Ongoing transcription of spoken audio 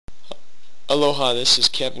Aloha, this is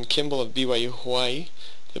Kevin Kimball of BYU Hawaii.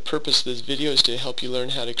 The purpose of this video is to help you learn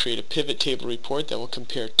how to create a pivot table report that will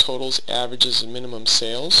compare totals, averages, and minimum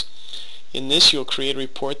sales. In this, you'll create a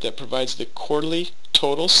report that provides the quarterly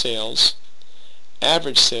total sales,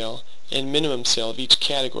 average sale, and minimum sale of each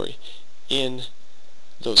category in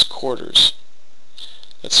those quarters.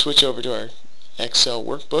 Let's switch over to our Excel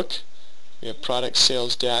workbook. We have product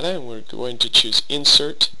sales data, and we're going to choose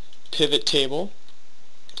Insert, Pivot Table,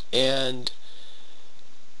 and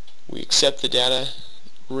we accept the data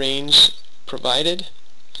range provided.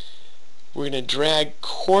 We're going to drag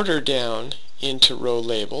quarter down into row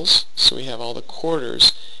labels, so we have all the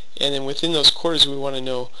quarters, and then within those quarters we want to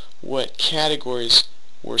know what categories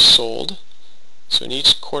were sold. So in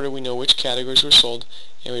each quarter we know which categories were sold,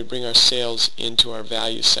 and we bring our sales into our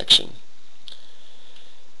value section.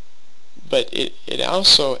 But it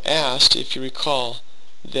also asked, if you recall,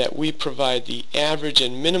 that we provide the average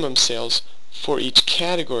and minimum sales for each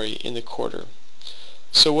category in the quarter.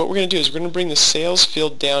 So what we're going to do is we're going to bring the sales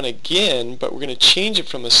field down again, but we're going to change it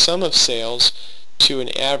from a sum of sales to an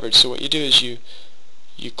average. So what you do is you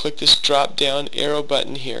click this drop down arrow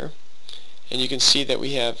button here, and you can see that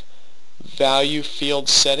we have value field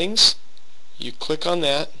settings. You click on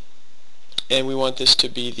that, and we want this to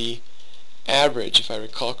be the average, if I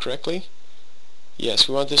recall correctly. Yes,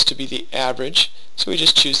 we want this to be the average, so we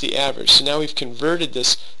just choose the average. So now we've converted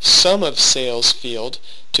this sum of sales field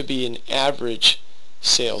to be an average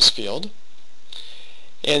sales field.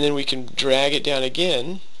 And then we can drag it down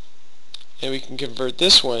again, and we can convert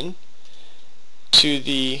this one to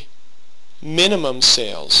the minimum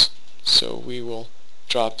sales. So we will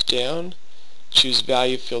drop down, choose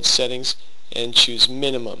value field settings, and choose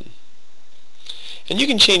minimum. And you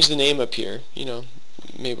can change the name up here.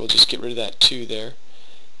 Maybe we'll just get rid of that 2 there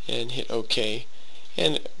and hit OK.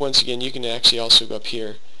 And once again, you can actually also go up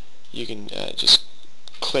here. You can just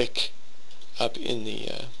click up in the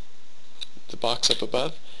box up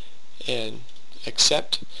above and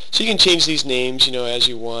accept. So you can change these names as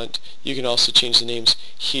you want. You can also change the names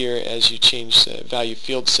here as you change the value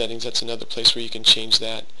field settings. That's another place where you can change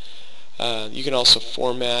that. You can also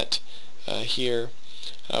format here.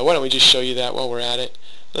 Why don't we just show you that while we're at it.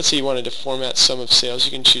 Let's say you wanted to format sum of sales.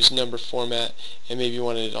 You can choose number format, and maybe you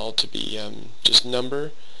wanted it all to be just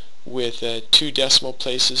number with 2 decimal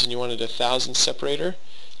places, and you wanted a 1,000 separator.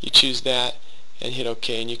 You choose that and hit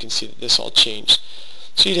OK, and you can see that this all changed.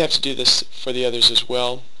 So you'd have to do this for the others as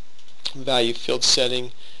well. Value field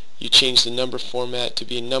setting, you change the number format to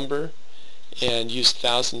be a number and use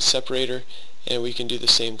 1,000 separator, and we can do the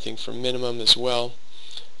same thing for minimum as well.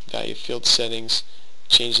 Value field settings,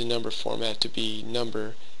 change the number format to be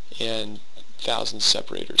number and 1,000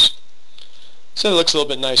 separators. So it looks a little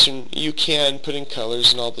bit nicer. You can put in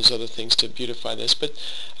colors and all those other things to beautify this, but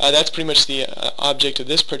that's pretty much the object of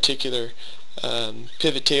this particular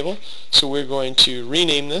pivot table. So we're going to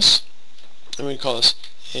rename this, and we call this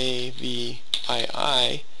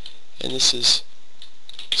avii, and this is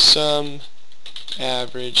sum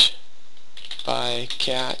average by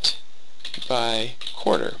cat by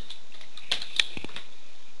quarter.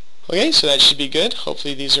 Okay, so that should be good.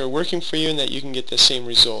 Hopefully these are working for you and that you can get the same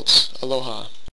results. Aloha.